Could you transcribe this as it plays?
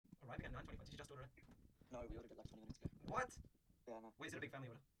order it? No, we ordered it like 20 minutes ago. What? Yeah, no. Wait, is it a big family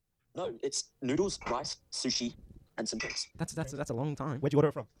order? No, it's noodles, rice, sushi, and some drinks. That's a long time. Where'd you order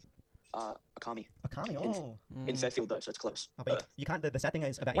it from? Akami. Akami. In- Oh. In Fairfield though, so it's close. Oh, but you can't. The sad thing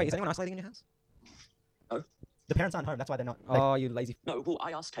is about Wait, is anyone isolating in your house? the parents aren't home. That's why they're not. Oh, you lazy. No, well,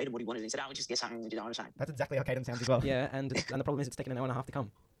 I asked Kaeden what he wanted, and he said, "Oh, just get something." You know what I'm saying? That's exactly how Kaeden sounds as well. Yeah, and the problem is it's taken an hour and a half to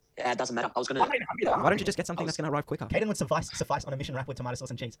come. Yeah, it doesn't matter. I was gonna. Why don't you just get something that's gonna arrive quicker? Kaeden would suffice on a mission wrap with tomato sauce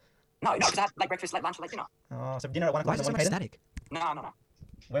and cheese. No, because I had like breakfast, like lunch, like dinner. Oh, so dinner at 1 Why o'clock is in it the so much morning, Kaeden? static?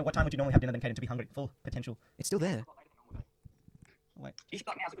 No. What time would you normally have dinner then, Kaeden, to be hungry? Full potential. It's still there. Wait, You should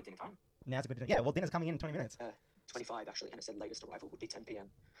like now's a good dinner time. now's a good dinner. Yeah, well, dinner's coming in 20 minutes. 25 actually, and it said latest arrival would be 10 p.m.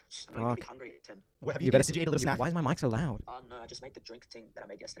 I'm Fuck. really hungry at 10. Well, have You better. did you eat a little snack? Why is my mic so loud? No, I just made the drink thing that I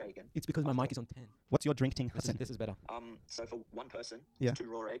made yesterday again. It's because my mic is on 10. What's your drink ting? This is better. So for one person, Yeah. it's 2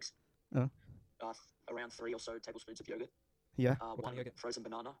 raw eggs. Oh. Around 3 or so tablespoons of yogurt. Yeah. kind One of yogurt? frozen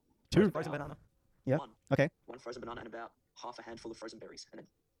banana. Two. Frozen banana. Yeah. One. Okay. One frozen banana and about half a handful of frozen berries, and then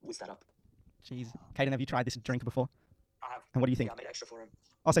whiz that up. Jeez. Kaeden, have you tried this drink before? I have. And what do you think? Yeah, I made extra for him.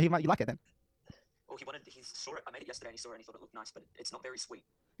 Oh, so you like it then? Well, he saw it. I made it yesterday, and he saw it, and he thought it looked nice, but it's not very sweet.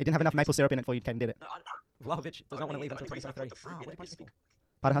 It didn't have enough maple syrup in it for you, Kaeden, did it? No, Vlahovic does not want to only- leave until the reason I put 2023. the fruit Ah, in what it are is you because-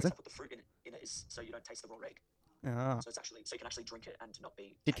 Pardon, the reason Hassan? I put the fruit in it is so you don't taste the raw egg. Ah. So you can actually drink it and not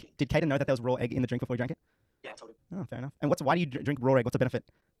be. Did tacky. Kaeden know that there was raw egg in the drink before he drank it? Yeah, I told him. Oh, fair enough. And why do you drink raw egg? What's the benefit?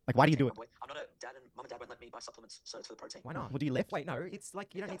 Like, why do you do it? My boy. I'm not a dad, and mum and dad won't let me buy supplements, so it's for the protein. Why not? Well, do you lift? Wait, no. It's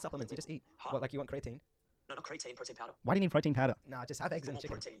like you don't need supplements. You just eat. Huh? What, like you want creatine? No, not creatine, protein powder. Why do you need protein powder? Nah, just have eggs For and more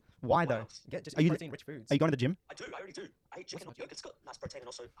chicken. protein. Why What though? else? Get just Are eat you- protein-rich foods. Are you going to the gym? I already do. I eat chicken. not Yogurt's got nice protein and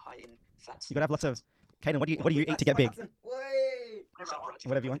also high in fats. You gotta have lots of. Kaeden, what do you eat to get big? Wait.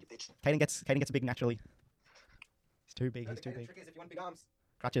 Whatever you want. Bitch. Kaeden gets big naturally. He's too big. He's too big. Trick is if you want big arms,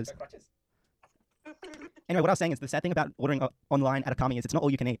 Crutches. go crutches. Anyway, what I was saying is the sad thing about ordering online at Akami is it's not all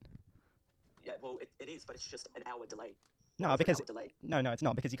you can eat. Yeah, well, it is, but it's just an hour delay. No, Over an because hour delay. no, it's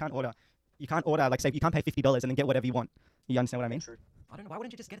not because you can't order like say you can't pay $50 and then get whatever you want. You understand what I mean? True. I don't know. Why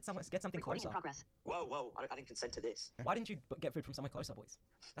wouldn't you just get something Recording closer? in progress. Whoa! I didn't consent to this. Why didn't you get food from somewhere closer, boys?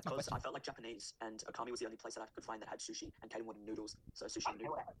 That's my Because question. I felt like Japanese, and Akami was the only place that I could find that had sushi, and Kaden wanted noodles, so sushi I and don't care noodles.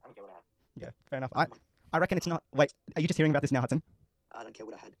 what I had. I don't care what I had. Yeah, fair enough. I reckon it's not. Wait, are you just hearing about this now, Hudson? I don't care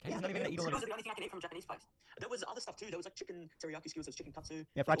what I had. Kaden's not even gonna eat all of Those it. are the only thing I can eat from a Japanese place. There was other stuff too. There was like chicken teriyaki skewers, there was chicken katsu.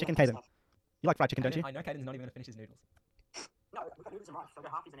 Yeah, fried all chicken, that kind Kaden. of stuff. You like fried chicken, don't you? I know Kaden's not even gonna finish his noodles. No, we've got noodles and rice. So I'll go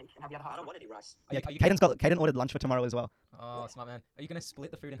half each and each and have the other I half. don't want any rice. Are you Kaden ordered lunch for tomorrow as well. Oh, smart man. Are you gonna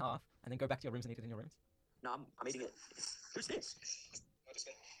split the food in half and then go back to your rooms and eat it in your rooms? No, I'm eating it. Who's this?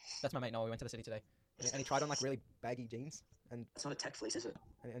 That's my mate Noel. We went to the city today, and he tried on like really baggy jeans, and It's not a tech fleece, is it?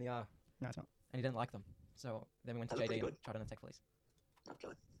 and he No, it's not. and he didn't like them. So then we went to They look JD pretty and tried on a tech fleece.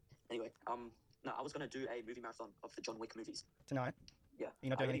 Okay. Anyway, no, I was gonna do a movie marathon of the John Wick movies. Tonight. Yeah. You're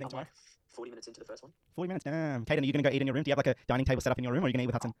not doing anything I'm tomorrow? like 40 minutes into the first one. 40 minutes. Damn. Kaden, are you gonna go eat in your room? Do you have like a dining table set up in your room, or are you gonna eat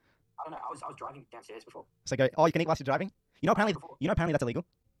with Hudson? I don't know. I was driving downstairs before. So go. Oh, you can eat whilst you're driving. Apparently that's illegal.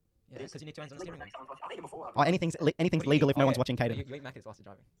 Yeah, It is. because you need two hands on the Legal steering if wheel. someone's watching. I've eaten before. Oh, anything's What do you legal eat? if no Oh, one's yeah. watching Kaden. You eat Macca's whilst you're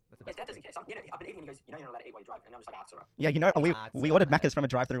driving. That's the Yes, best. that doesn't care. I've been eating and he goes, you're not allowed to eat while you drive. And I'm just like, ah, it's alright. Yeah, you know, we Ah, it's ordered alright. Macca's from a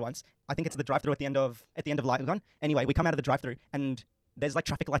drive-through once. I think it's the drive-through at the end of Lygon. Anyway, we come out of the drive-through and there's like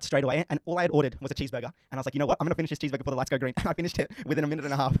traffic lights straight away, and all I had ordered was a cheeseburger. And I was like, you know what? I'm gonna finish this cheeseburger before the lights go green. And I finished it within a minute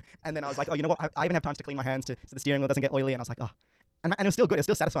and a half. And then I was like, oh, you know what? I even have time to clean my hands so the steering wheel doesn't get oily. And I was like, oh. And it was still good. It was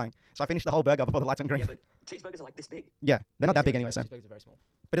still satisfying. So I finished the whole burger before the lights went green. Yeah, but cheeseburgers are like this big. Yeah, they're not that big anyway, so. Cheeseburgers are very small.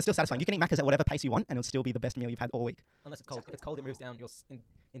 But it's still satisfying. You can eat Macca's at whatever pace you want, and it'll still be the best meal you've had all week. Unless it's cold. If it's cold, it moves down your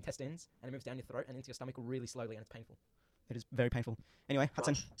intestines and it moves down your throat and into your stomach really slowly, and it's painful. It is very painful. Anyway,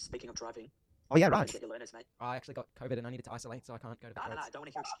 Hudson. Raj, speaking of driving, Oh yeah, you Raj. get your learners, mate. I actually got COVID and I needed to isolate, so I can't go to the No, I creds. don't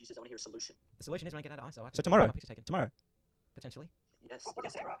want to hear excuses. I want to hear a solution. The solution is when I get out of ISO. I have So to tomorrow? get my picture taken. Tomorrow. Potentially. Yes. What did you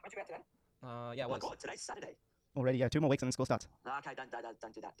say, right? When'd you get today? Yeah, Oh well, my god, today's Saturday. Already, yeah. 2 more weeks and then school starts. No, okay, don't do that.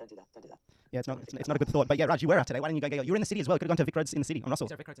 Don't do that. Don't do that. Yeah, it's not a good thought. But yeah, Raj, you were out today. Why didn't you go get you were in the city as well. Could have gone to Vic Roads in the city on Russell. is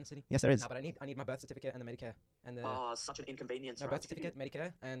there Vic Roads in the city? Yes, there is. No, but I need my birth certificate and the Medicare and the Oh, such an inconvenience. no Raj. birth certificate,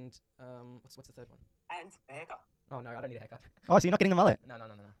 Medicare, and what's the third one? And a haircut. Oh no, I don't need a haircut. Oh, so you're not getting a mullet? No.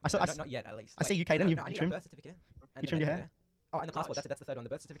 I saw- Not yet, at least. I see Wait, you, Kaden. no, You no, I need trimmed. a birth certificate. And You the trimmed your Medicare. hair? Oh, and the passport. Raj. That's the third one. The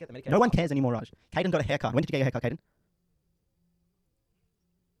birth certificate, the Medicare. No one cares anymore, Raj. Kaden got a haircut. When did you get your haircut, Kaden?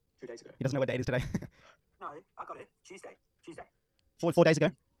 2 days ago. He doesn't know what day it is today. No, I got it. Tuesday. 4 days ago.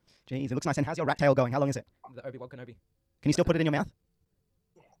 Jeez, it looks nice. And how's your rat tail going? How long is it? The Obi-Wan Kenobi. Can you still put it in your mouth?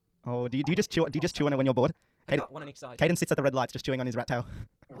 Yeah. Oh, do you just chew? Do you just chew on it when you're bored? I got one on each side. Kaden sits at the red lights just chewing on his rat tail.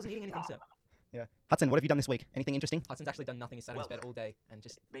 I wasn't eating anything, sir. Yeah. Hudson, what have you done this week? Anything interesting? Hudson's actually done nothing. He's sat in his bed all day and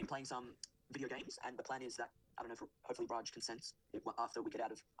just. Been playing some video games, and the plan is that I don't know if hopefully Raj consents after we get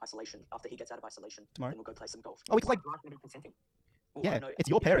out of isolation. After he gets out of isolation, Tomorrow? then we'll go play some golf. Oh, we can play. Raj's going to be consenting. Well, Yeah, I don't know it's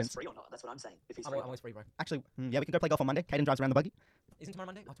your if he's parents. free or not. That's what I'm saying. If he's I'm free. always free, bro. Actually, yeah, we can go play golf on Monday. Kaeden drives around the buggy. Isn't tomorrow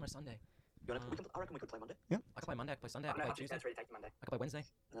Monday? Oh, tomorrow's Sunday. You wanna, I reckon we could play Monday. I can play Monday. I can play Sunday. I I can don't know play how Tuesday. Dad's ready to take you Monday. I can play Wednesday.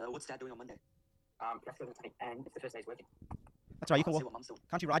 What's Dad doing on Monday? That's good, and it's the first day he's working. That's right. You can I'll see walk. what Mum's doing.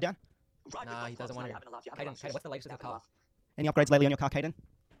 Can't you ride down? Right, Nah, he doesn't want to. to. Having a laugh. You're having a Kaeden, laugh. Kaeden, what's the latest with your Having a car? laugh. Any upgrades lately on your car, Kaeden?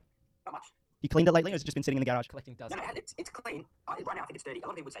 Not much. You cleaned it lately, or has it just been sitting in the garage? Collecting dust. No, it's clean. Right now I think it's dirty. A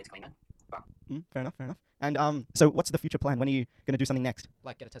lot of people would say it's clean, though. Fair enough. Fair enough. And so, what's the future plan? When are you going to do something next?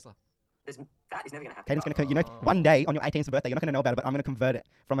 Like get a Tesla. That is never going to happen. Kaden's going to, you know, one day on your 18th birthday, you're not going to know about it, but I'm going to convert it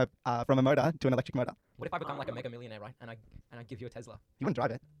from a motor to an electric motor. What if I become like a mega millionaire, right? And I give you a Tesla. He wouldn't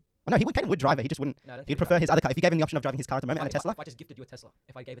drive it. Oh, no, Kaden would drive it. He just wouldn't. No, I don't think He'd he'd prefer drive his other car. If you gave him the option of driving his car at the moment it. and a Tesla, If I just gifted you a Tesla,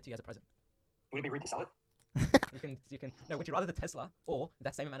 if I gave it to you as a present, Would it be rude to sell it? you can. No, would you rather the Tesla or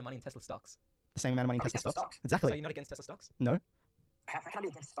that same amount of money in Tesla stocks? the same amount of money in Probably Tesla Tesla stocks. stocks. So Exactly. you're not against Tesla stocks? How can I be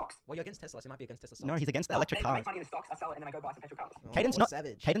against stocks? Well, you're against Tesla, so you might be against Tesla stocks. No, he's against the No, electric I cars. make money in the stocks, I sell it, and then I go buy some petrol cars. Oh, Kaden's what a not-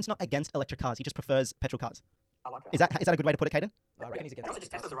 savage. Kaden's not against electric cars. He just prefers petrol cars. I like that. Is that a good way to put it, Kaden? I reckon he's And against also,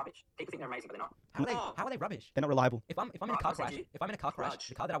 just Teslas are rubbish. People think they're amazing, but they're not. How are they rubbish? They're not reliable. If I'm in a Right, car I'll send crash, you- if I'm in a car crash, Raj.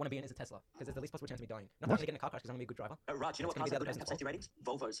 the car that I want to be in is a Tesla because there's the least possible chance of me dying. Not What? to get in a car crash because I'm gonna be a good driver. Raj, you know It's what gonna cars be the have other good safety ratings?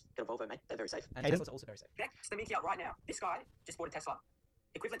 Volvos. Get a Volvo, mate. They're very safe. And Kaden? Tesla's also very safe. Check the Mickey out right now. This guy just bought a Tesla.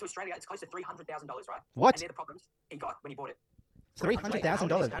 Equivalent to Australia, it's close to $300,000, right? What? And they're the problems he got when he bought it.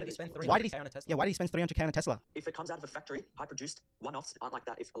 $300,000. How did he spend Why did he- $300K on a Tesla? Yeah, why did he spend $300K on a Tesla? If it comes out of a factory, high-produced one-offs aren't like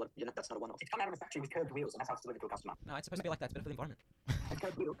that. If a lot, that's not a one-off. It's come out of a factory with curved wheels, and that's how it's delivered to a customer. No, it's supposed to be like that. It's better for the environment. It's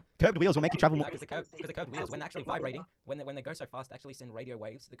curved wheels. Curved wheels will make you travel more. Because the curved wheels, when they're actually vibrating, when they go so fast, they actually send radio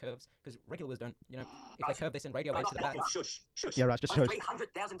waves to the curves. Because regular wheels don't. You know, if they curve, they send radio waves to the back. Shush, shush. Yeah, Raj, just On a shows.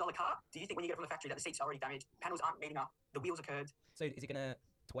 $300,000 car, do you think when you get it from the factory that the seats are already damaged, panels aren't meeting up, the wheels are curved? So is he gonna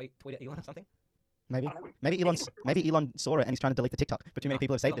tweet at Elon or something? Maybe. I don't know. Maybe Elon saw it and he's trying to delete the TikTok, but too many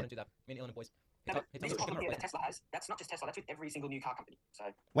people have saved Elon it. wouldn't do that. Me and Elon are boys. No, He but told this us to problem give him here a that Tesla has, that's not just Tesla, that's with every single new car company. So,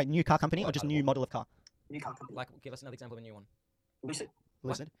 Wait, new car company or just new model of car? new car company. Like, give us another example of a new one. Lucid.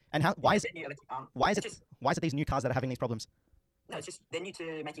 Lucid. And how? Why is it? New electric, Why is it's it? just- Why is it these new cars that are having these problems? No, it's just, they're new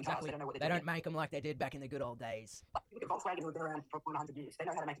to making cars. Exactly. They don't know what They they're don't doing. make them like they did back in the good old days. Look at Volkswagen, who've been around for 100 years. They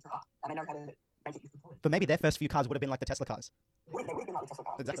know how to make a car, and they know how to make it useful. But maybe their first few cars would have been like the Tesla cars. They would have been like the Tesla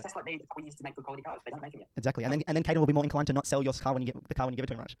cars. Exactly. Because Tesla needs a couple years to make good quality cars. They don't make them yet. Exactly. And then Kaden will be more inclined to not sell your car when you get the car when you give it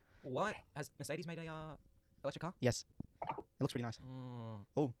to him, Raj. What has Mercedes made a electric car? Yes. It looks pretty nice. Mm.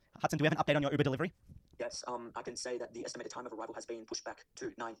 Oh, Hudson, do we have an update on your Uber delivery? Yes, I can say that the estimated time of arrival has been pushed back to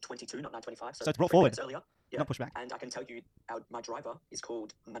 9:22, not 9:25. So it's brought 3 forward. minutes earlier. Yeah. Not push back. And I can tell you, my driver is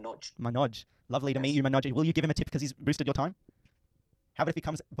called Manoj. Manoj. Lovely to meet Yes. you, Manoj. Will you give him a tip because he's boosted your time? How about if he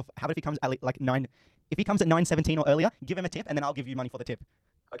comes? How about if he comes at like 9? If he comes at 9:17 or earlier, give him a tip, and then I'll give you money for the tip.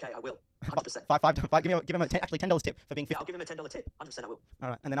 Okay, I will. 100%. Five. Give him actually $10 tip for being Yeah, 50. I'll give him a $10 tip. 100% I will. All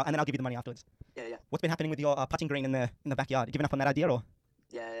right, and then I'll give you the money afterwards. Yeah. What's been happening with your putting green in the backyard? You giving up on that idea or?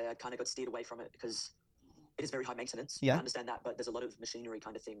 Yeah, I kind of got steered away from it because it is very high maintenance. Yeah. I understand that, but there's a lot of machinery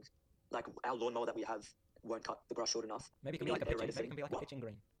kind of things. Like our lawnmower that we have won't cut the grass short enough. Maybe it can We be like a need pitching. aerated Maybe it can be like a What? pitching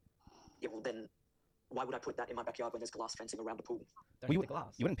green. Yeah, well then, why would I put that in my backyard when there's glass fencing around the pool? Don't We hit would- the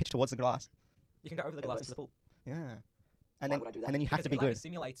glass. You wouldn't pitch towards the grass. You can go over the It glass works. into the pool. Yeah. Why And then would I do that? and then you have Because to be it like good.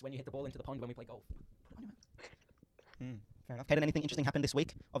 simulates when you hit the ball into the pond when we play golf. Fair enough. Kaden, anything interesting happened this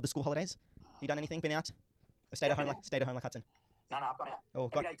week of the school holidays? You done anything? Been out? Or stayed at home like Hudson? No, I've got out. Oh,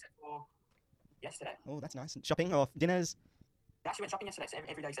 Every got. day except for yesterday. Oh, that's nice. Shopping or dinners? I actually went shopping yesterday, so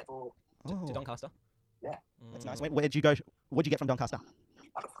every day except for To Oh, Doncaster. Yeah. that's Mm. nice. Where'd you go? What'd you get from Doncaster?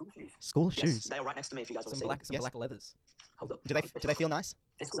 I got school shoes. School Yes, shoes. they are right next to me if you guys want Some to see them. black leathers. Hold up. Do they feel nice?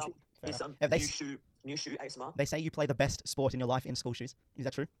 They're school shoes. Fair It's enough. Have they new shoe ASMR. They say you play the best sport in your life in school shoes. Is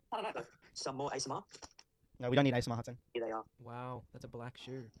that true? I don't know. Some more ASMR. No, we don't need ASMR, Hudson. Here they are. Wow, that's a black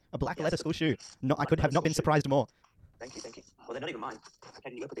shoe. A black Yes. leather school shoe. No, I Black could have leather not been school shoe. surprised more. Thank you. Well, they're not even mine.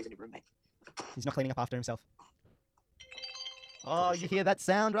 Okay, you go put these in your room, mate. He's not cleaning up after himself. Oh, you hear that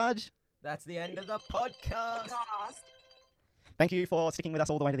sound, Raj? That's the end of the podcast. Thank you for sticking with us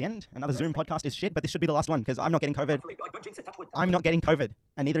all the way to the end. Another Zoom podcast is shit, but this should be the last one because I'm not getting COVID. Don't jinx it, touch wood. I'm not getting COVID,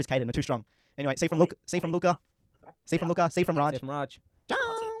 and neither is Kaden. We're too strong. Anyway, see from Luca. See from Luca. See from Raj. Say from Raj.